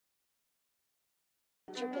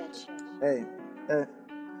your bitch. Hey,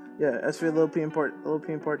 yeah, that's for Lil Pean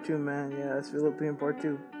part 2, man. Yeah, that's for Lil Pean part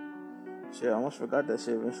 2. Shit, I almost forgot that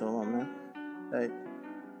shit been so long, man. Hey,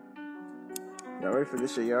 y'all ready for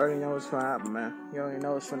this shit? You already know what's gonna happen, man. You already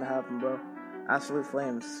know what's gonna happen, bro. Absolute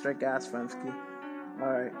flames, straight gas, Femski.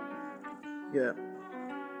 Alright. Yeah.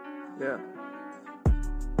 Yeah.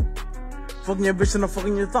 Fucking your bitch and I'm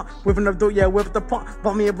fucking your thot. Whipping up dope, yeah, whip the pot.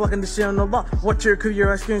 Bought me a block and the shit on the lot. Watch your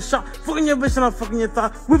career, I screen shot. Fucking your bitch and I'm fucking your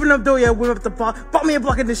thot. Whipping up dope, yeah, whip up the pot. Bought me a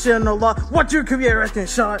block and the shit on the lot. Watch your career, I screen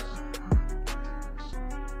shot.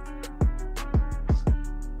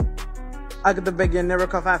 I got the bag, yeah, never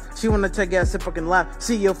cough half. She wanna take, yeah, sit fucking laugh.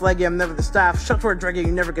 CEO flag, yeah, I'm never the staff. Shut for a drag, yeah,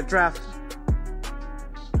 you never get drafted.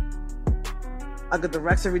 I got the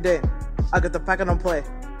racks every day. I got the pack, I don't play.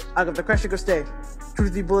 I got the crash, you go stay.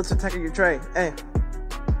 Truthy bullets attacking your tray. Hey.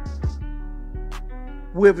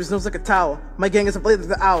 Whip his nose like a towel. My gang is a blade like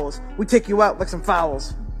the owls. We take you out like some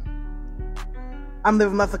fowls. I'm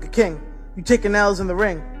living life like a king. You taking L's in the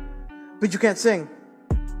ring, but you can't sing.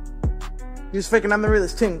 You just faking, I'm the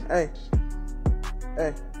realest king. Hey.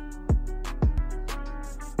 Hey.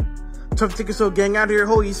 Tough tickets, so gang out of your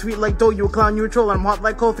hole. You sweet like dough, you a clown, you a troll. I'm hot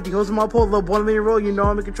like coal, 50 hoes in my pole. Little boy, let me roll, you know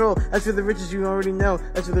I'm in control. As for the riches, you already know.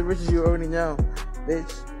 As for the riches, you already know.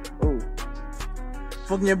 Bitch. Ooh.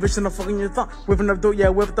 Fucking your bitch and I'm fucking your thot. Whipping up dope, yeah,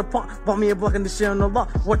 whip the pot. Bought me a block and the shit on the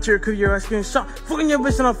lot. Watch your career, I screen shot. Fucking your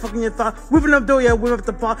bitch and I'm fucking your thot. Whipping up dope, yeah, whip up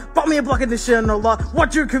the pot. Bought me a block and the shit on the lot.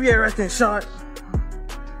 Watch your career, I screen shot.